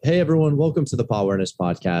Hey everyone, welcome to the Paw Awareness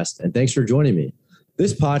Podcast, and thanks for joining me.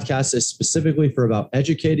 This podcast is specifically for about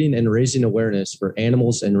educating and raising awareness for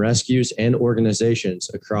animals and rescues and organizations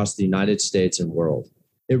across the United States and world.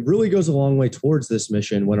 It really goes a long way towards this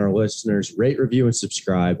mission when our listeners rate, review, and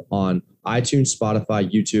subscribe on iTunes,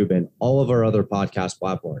 Spotify, YouTube, and all of our other podcast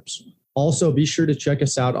platforms. Also, be sure to check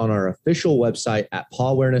us out on our official website at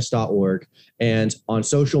pawawareness.org and on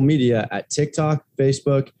social media at TikTok,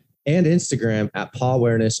 Facebook, and Instagram at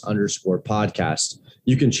pawawareness_podcast.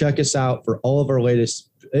 You can check us out for all of our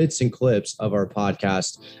latest bits and clips of our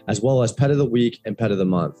podcast, as well as Pet of the Week and Pet of the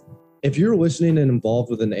Month. If you're listening and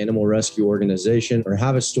involved with an animal rescue organization or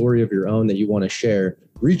have a story of your own that you want to share,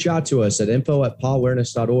 reach out to us at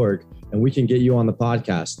info@pawawareness.org and we can get you on the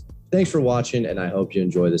podcast. Thanks for watching, and I hope you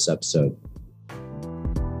enjoy this episode.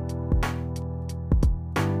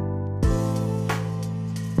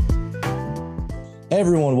 Hey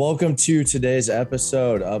everyone, welcome to today's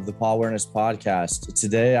episode of the Paw Awareness Podcast.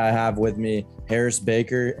 Today I have with me Harris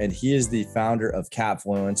Baker, and he is the founder of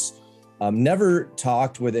Catfluence. Never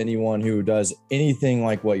talked with anyone who does anything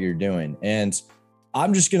like what you're doing, and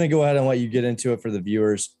I'm just going to go ahead and let you get into it for the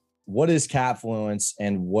viewers. What is Catfluence,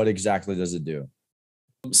 and what exactly does it do?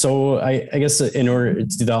 So I guess in order to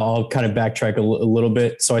do that, I'll kind of backtrack a little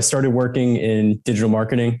bit. So I started working in digital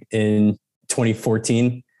marketing in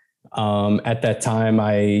 2014. At that time,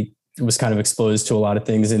 I was kind of exposed to a lot of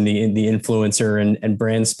things in the influencer and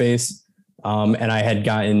brand space. And I had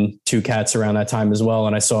gotten two cats around that time as well.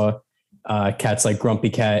 And I saw cats like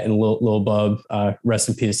Grumpy Cat and Lil Bub, rest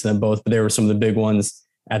in peace to them both. But they were some of the big ones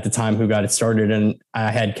at the time who got it started. And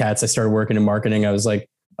I had cats. I started working in marketing. I was like,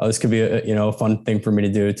 oh, this could be a fun thing for me to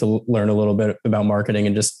do, to learn a little bit about marketing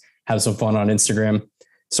and just have some fun on Instagram.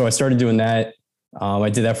 So I started doing that. I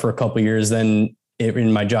did that for a couple of years. Then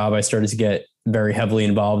in my job, I started to get very heavily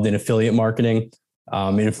involved in affiliate marketing,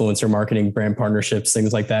 influencer marketing, brand partnerships,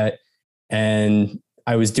 things like that. And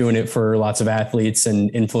I was doing it for lots of athletes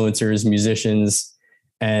and influencers, musicians,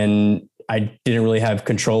 and I didn't really have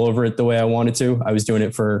control over it the way I wanted to. I was doing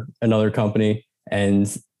it for another company,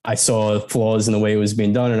 and I saw flaws in the way it was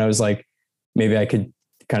being done. And I was like, maybe I could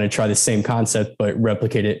kind of try the same concept, but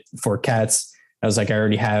replicate it for cats. I was like, I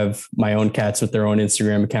already have my own cats with their own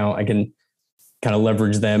Instagram account. I can kind of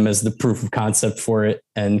leverage them as the proof of concept for it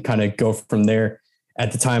and kind of go from there.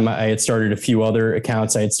 At the time, I had started a few other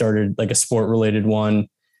accounts. I had started like a sport related one,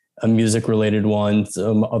 a music related one,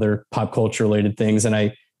 some other pop culture related things. And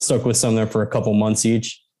I stuck with some of them for a couple months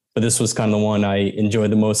each, but this was kind of the one I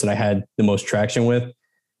enjoyed the most and I had the most traction with.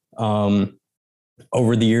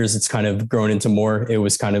 Over the years, it's kind of grown into more. It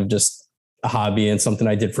was kind of just a hobby and something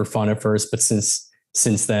I did for fun at first. But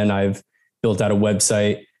since then, I've built out a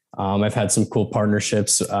website. I've had some cool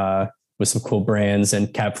partnerships with some cool brands and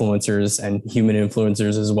catfluencers and human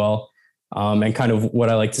influencers as well. And kind of what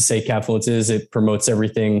I like to say Catfluence is, it promotes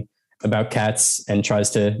everything about cats and tries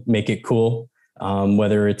to make it cool,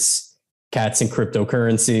 whether it's cats and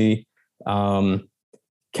cryptocurrency,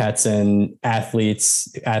 cats and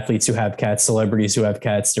athletes who have cats, celebrities who have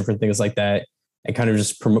cats, different things like that, and kind of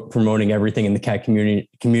just promoting everything in the cat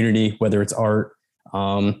community, whether it's art.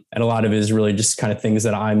 And a lot of it is really just kind of things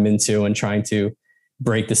that I'm into and trying to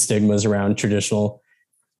break the stigmas around traditional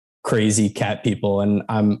crazy cat people. And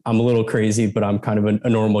I'm a little crazy, but I'm kind of a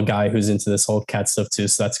normal guy who's into this whole cat stuff too.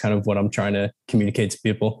 So that's kind of what I'm trying to communicate to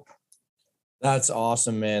people. That's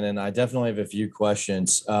awesome, man. And I definitely have a few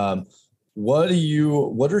questions. What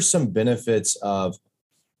are some benefits of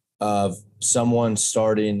someone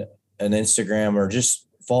starting an Instagram or just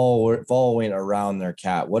following around their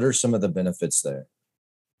cat? What are some of the benefits there?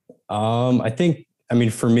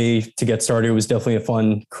 For me to get started, it was definitely a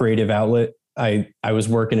fun creative outlet. I was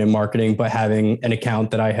working in marketing, but having an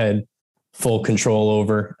account that I had full control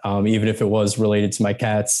over, even if it was related to my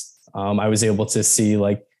cats, I was able to see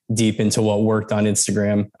like deep into what worked on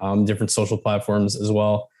Instagram, different social platforms as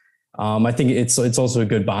well. I think it's also a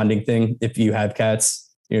good bonding thing. If you have cats,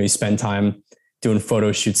 you spend time doing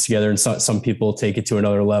photo shoots together, and some people take it to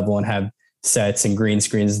another level and have sets and green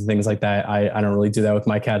screens and things like that. I don't really do that with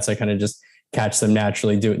my cats. I kind of just catch them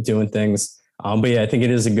naturally doing things. But yeah, I think it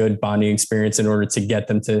is a good bonding experience. In order to get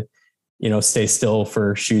them to, stay still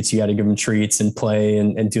for shoots, you got to give them treats and play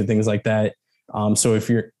and do things like that. So if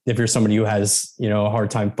you're somebody who has, a hard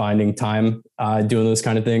time finding time doing those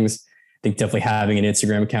kind of things, I think definitely having an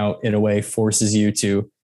Instagram account in a way forces you to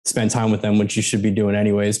spend time with them, which you should be doing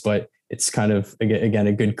anyways. But it's kind of, again,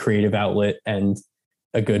 a good creative outlet and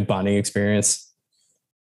a good bonding experience.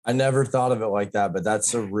 I never thought of it like that, but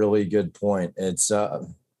that's a really good point. It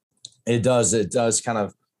does kind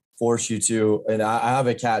of force you to, and I have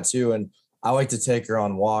a cat too. And I like to take her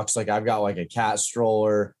on walks. Like I've got like a cat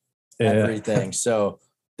stroller, everything. So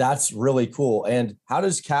that's really cool. And how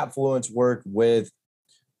does Catfluence work with,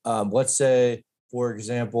 let's say, for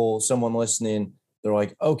example, someone listening, they're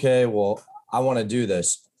like, okay, well, I want to do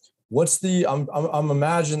this. What's the, I'm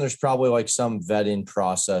imagining there's probably like some vetting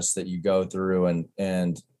process that you go through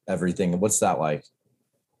and everything. What's that like?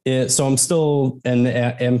 Yeah, so I'm still, and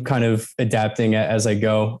am kind of adapting as I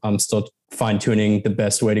go. I'm still fine tuning the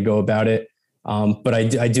best way to go about it. But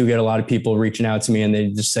I do get a lot of people reaching out to me and they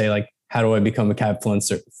just say like, how do I become a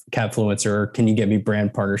Catfluencer? Or can you get me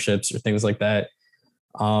brand partnerships or things like that?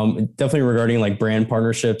 Definitely regarding like brand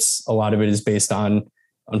partnerships, a lot of it is based on,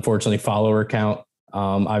 unfortunately, follower count.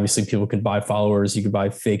 Obviously people could buy followers, you could buy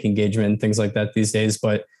fake engagement, things like that these days.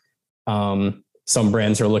 But some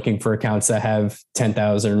brands are looking for accounts that have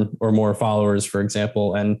 10,000 or more followers, for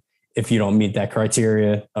example. And if you don't meet that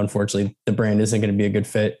criteria, unfortunately, the brand isn't going to be a good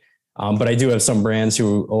fit. But I do have some brands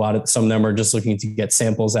who some of them are just looking to get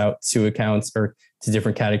samples out to accounts or to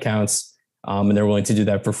different cat accounts. And they're willing to do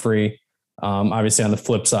that for free. Obviously on the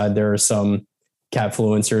flip side, there are some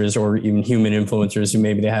Catfluencers or even human influencers who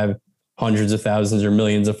maybe they have hundreds of thousands or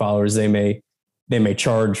millions of followers. They may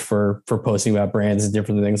charge for posting about brands and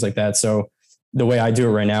different things like that. So the way I do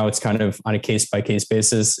it right now, it's kind of on a case by case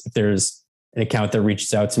basis. If there's an account that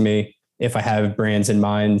reaches out to me, if I have brands in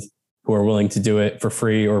mind who are willing to do it for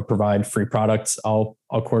free or provide free products, I'll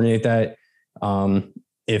coordinate that.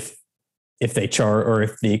 If they charge, or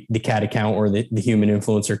if the cat account or the human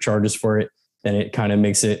influencer charges for it, then it kind of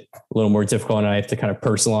makes it a little more difficult, and I have to kind of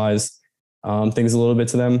personalize things a little bit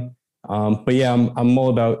to them. But yeah, I'm all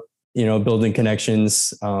about building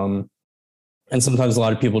connections. And sometimes a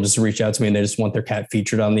lot of people just reach out to me and they just want their cat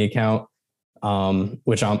featured on the account,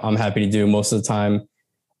 which I'm happy to do. Most of the time,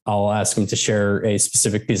 I'll ask them to share a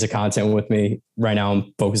specific piece of content with me. Right now,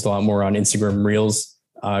 I'm focused a lot more on Instagram Reels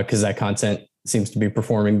because that content seems to be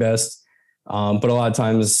performing best. But a lot of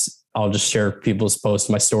times, I'll just share people's posts,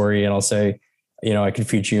 my story, and I'll say, I can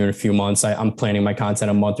feature you in a few months. I'm planning my content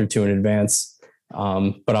a month or two in advance,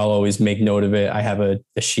 but I'll always make note of it. I have a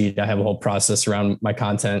sheet. I have a whole process around my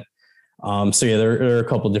content. So yeah, there are a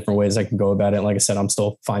couple of different ways I can go about it. Like I said, I'm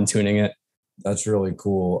still fine tuning it. That's really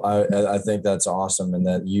cool. I think that's awesome. And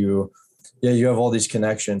that you have all these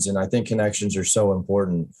connections, and I think connections are so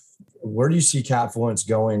important. Where do you see Catfluence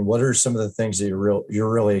going? What are some of the things that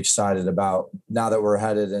you're really excited about now that we're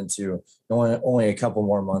headed into only a couple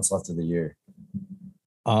more months left of the year?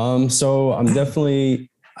 So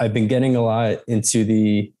I've been getting a lot into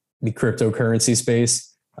the cryptocurrency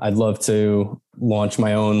space. I'd love to launch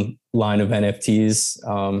my own line of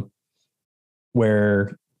NFTs,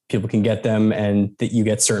 where people can get them and that you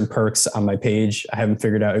get certain perks on my page. I haven't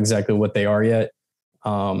figured out exactly what they are yet.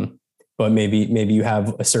 But maybe you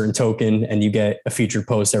have a certain token and you get a featured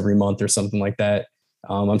post every month or something like that.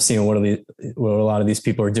 I'm seeing what a lot of these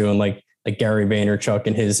people are doing, like Gary Vaynerchuk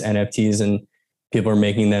and his NFTs, and people are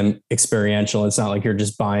making them experiential. It's not like you're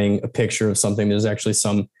just buying a picture of something. There's actually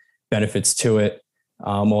some benefits to it.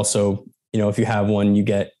 Also, if you have one, you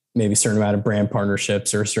get maybe a certain amount of brand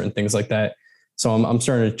partnerships or certain things like that. So I'm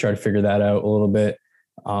starting to try to figure that out a little bit.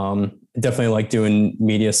 Definitely like doing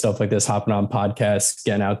media stuff like this, hopping on podcasts,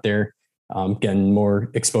 getting out there, getting more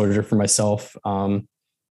exposure for myself. One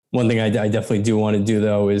thing I definitely do want to do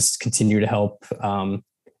though is continue to help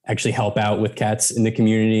out with cats in the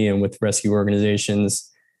community and with rescue organizations.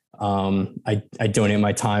 I donate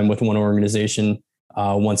my time with one organization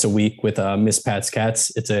once a week with Miss Pat's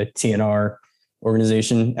Cats. It's a TNR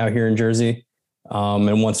organization out here in Jersey.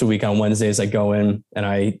 And once a week on Wednesdays, I go in and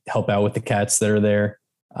I help out with the cats that are there.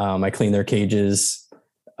 I clean their cages,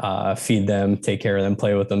 feed them, take care of them,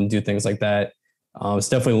 play with them, do things like that. It's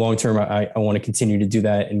definitely long-term. I want to continue to do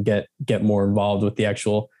that and get more involved with the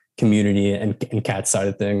actual community and cat side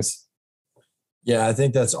of things. Yeah, I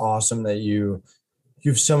think that's awesome that you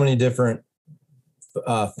have so many different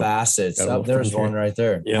facets. There's one right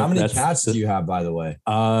there. Yeah, how many cats do you have, by the way?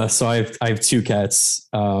 So I have two cats,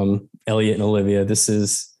 Elliot and Olivia. This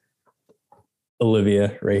is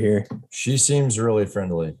Olivia right here. She seems really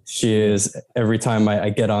friendly. She is. Every time I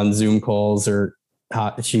get on Zoom calls or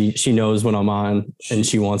she knows when I'm on and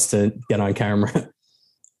she wants to get on camera.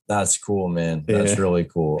 That's cool, man. That's really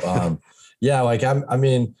cool. Yeah, like I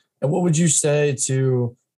mean, what would you say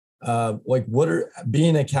to what are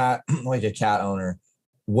being a cat, like a cat owner,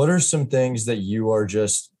 what are some things that you are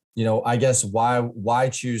just, I guess why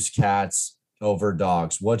choose cats over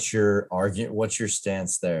dogs? What's your argument? What's your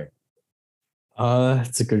stance there?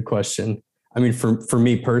 That's a good question. I mean, for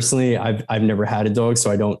me personally, I've never had a dog,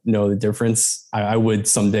 so I don't know the difference. I would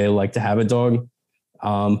someday like to have a dog.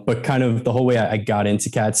 But kind of the whole way I got into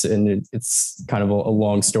cats, and it's kind of a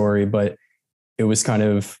long story, but it was kind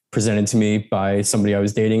of presented to me by somebody I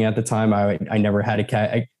was dating at the time. I never had a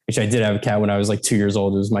cat. Actually, I did have a cat when I was like 2 years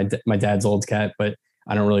old. It was my dad's old cat, but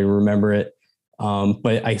I don't really remember it.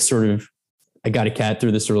 But I got a cat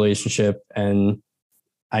through this relationship, and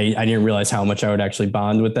I didn't realize how much I would actually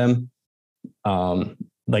bond with them.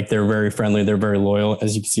 Like they're very friendly. They're very loyal.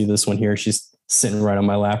 As you can see this one here, she's sitting right on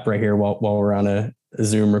my lap right here while we're on a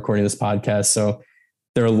Zoom recording this podcast. So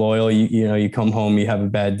they're loyal. You come home, you have a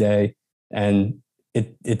bad day, and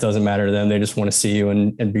it doesn't matter to them. They just want to see you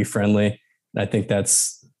and be friendly. And I think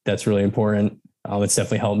that's really important. It's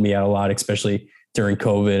definitely helped me out a lot, especially during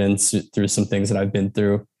COVID and through some things that I've been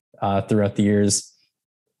through throughout the years.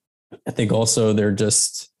 I think also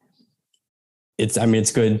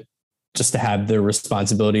it's good just to have their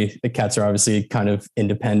responsibility. The cats are obviously kind of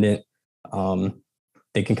independent.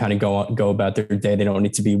 They can kind of go about their day. They don't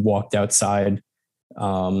need to be walked outside.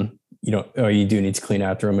 You do need to clean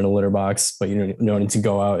after them in a litter box, but you don't need to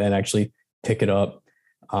go out and actually pick it up.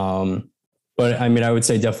 But I mean, I would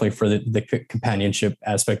say definitely for the companionship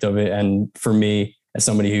aspect of it. And for me, as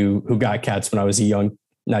somebody who got cats when I was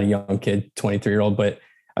not a young kid, 23-year-old, but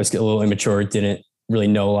I was a little immature, didn't really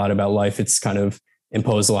know a lot about life. It's kind of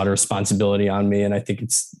imposed a lot of responsibility on me. And I think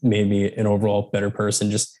it's made me an overall better person,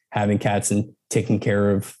 just having cats and taking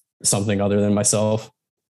care of something other than myself.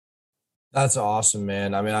 That's awesome,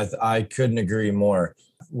 man. I mean, I couldn't agree more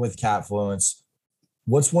with Catfluence.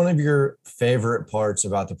 What's one of your favorite parts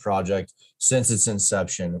about the project since its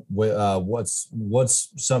inception? What's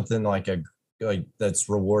something like that's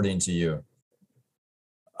rewarding to you?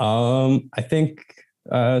 I think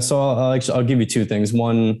so. I'll give you two things.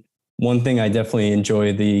 One thing I definitely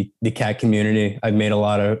enjoy the cat community. I've made a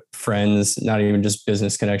lot of friends, not even just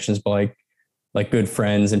business connections, but like good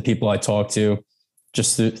friends and people I talk to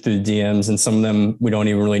just through the DMs. And some of them, we don't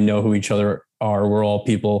even really know who each other are. We're all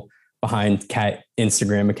people behind cat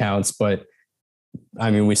Instagram accounts, but I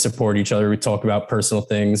mean, we support each other. We talk about personal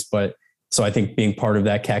things, but so I think being part of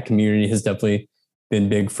that cat community has definitely been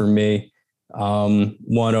big for me.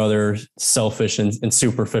 One other selfish and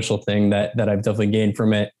superficial thing that I've definitely gained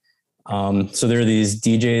from it. So there are these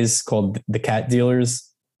DJs called the Cat Dealers.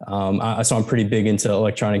 So I'm pretty big into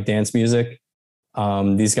electronic dance music.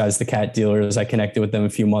 These guys, the Cat Dealers, I connected with them a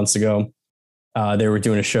few months ago. They were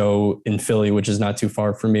doing a show in Philly, which is not too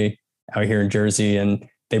far from me out here in Jersey. And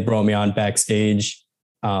they brought me on backstage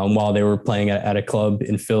while they were playing at a club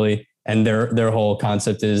in Philly. And their whole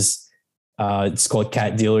concept is it's called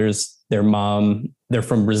Cat Dealers. They're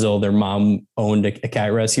from Brazil. Their mom owned a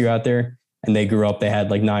cat rescue out there, and they grew up. They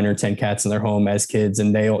had like 9 or 10 cats in their home as kids,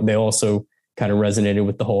 and they also kind of resonated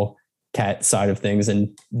with the whole cat side of things,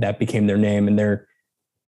 and that became their name. And they're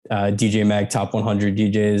DJ Mag Top 100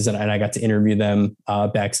 DJs, and I got to interview them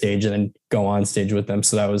backstage and then go on stage with them.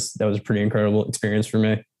 So that was a pretty incredible experience for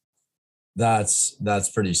me. That's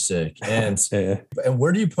pretty sick. And Yeah. And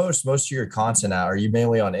where do you post most of your content at? Are you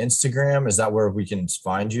mainly on Instagram? Is that where we can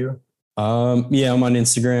find you? Yeah, I'm on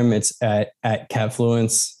Instagram. It's at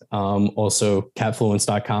Catfluence. Also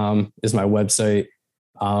catfluence.com is my website.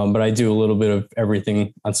 But I do a little bit of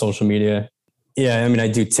everything on social media. Yeah, I mean, I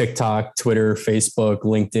do TikTok, Twitter, Facebook,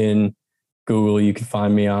 LinkedIn, Google. You can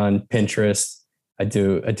find me on Pinterest. I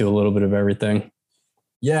do a little bit of everything.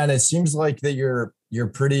 Yeah, and it seems like that you're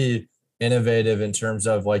pretty innovative in terms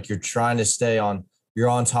of like you're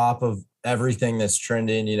on top of everything that's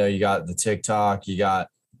trending. You know, you got the TikTok, you got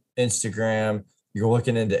Instagram, you're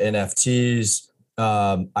looking into NFTs.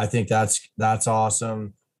 I think that's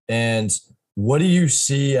awesome. And what do you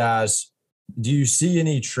see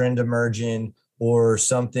any trend emerging or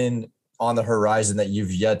something on the horizon that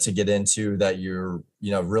you've yet to get into that you're,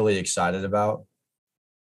 really excited about?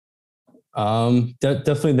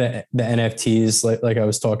 Definitely the NFTs, like I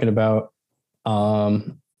was talking about.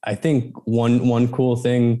 I think one cool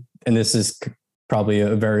thing, and this is probably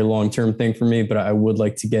a very long-term thing for me, but I would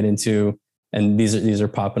like to get into, and these are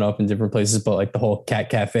popping up in different places, but like the whole cat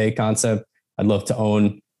cafe concept, I'd love to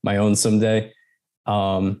own my own someday.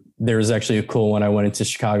 There was actually a cool one. I went into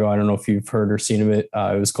Chicago. I don't know if you've heard or seen of it.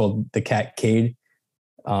 It was called the Catcade.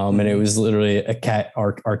 And it was literally a cat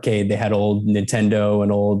arcade. They had old Nintendo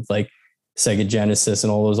and old like Sega Genesis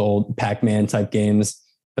and all those old Pac-Man type games,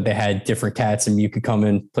 but they had different cats and you could come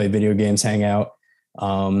and play video games, hang out,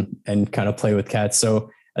 and kind of play with cats. So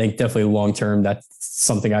I think definitely long-term, that's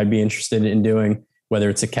something I'd be interested in doing, whether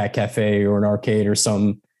it's a cat cafe or an arcade or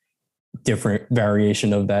some different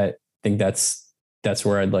variation of that. I think that's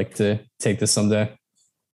where I'd like to take this someday.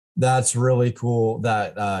 That's really cool.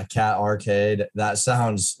 That cat arcade. That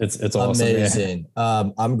sounds It's awesome. amazing.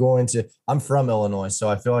 I'm from Illinois, so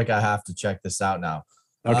I feel like I have to check this out now.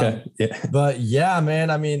 Okay. Yeah. But yeah,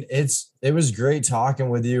 man, I mean, it was great talking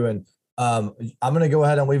with you. And I'm gonna go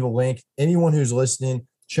ahead and leave a link. Anyone who's listening,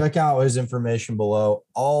 check out his information below.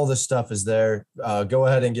 All the stuff is there. Go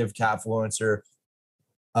ahead and give Catfluencer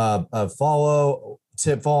a follow.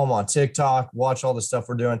 Follow him on TikTok. Watch all the stuff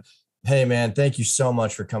we're doing. Hey, man, thank you so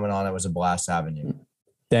much for coming on. It was a blast having you.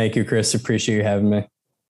 Thank you, Chris. Appreciate you having me.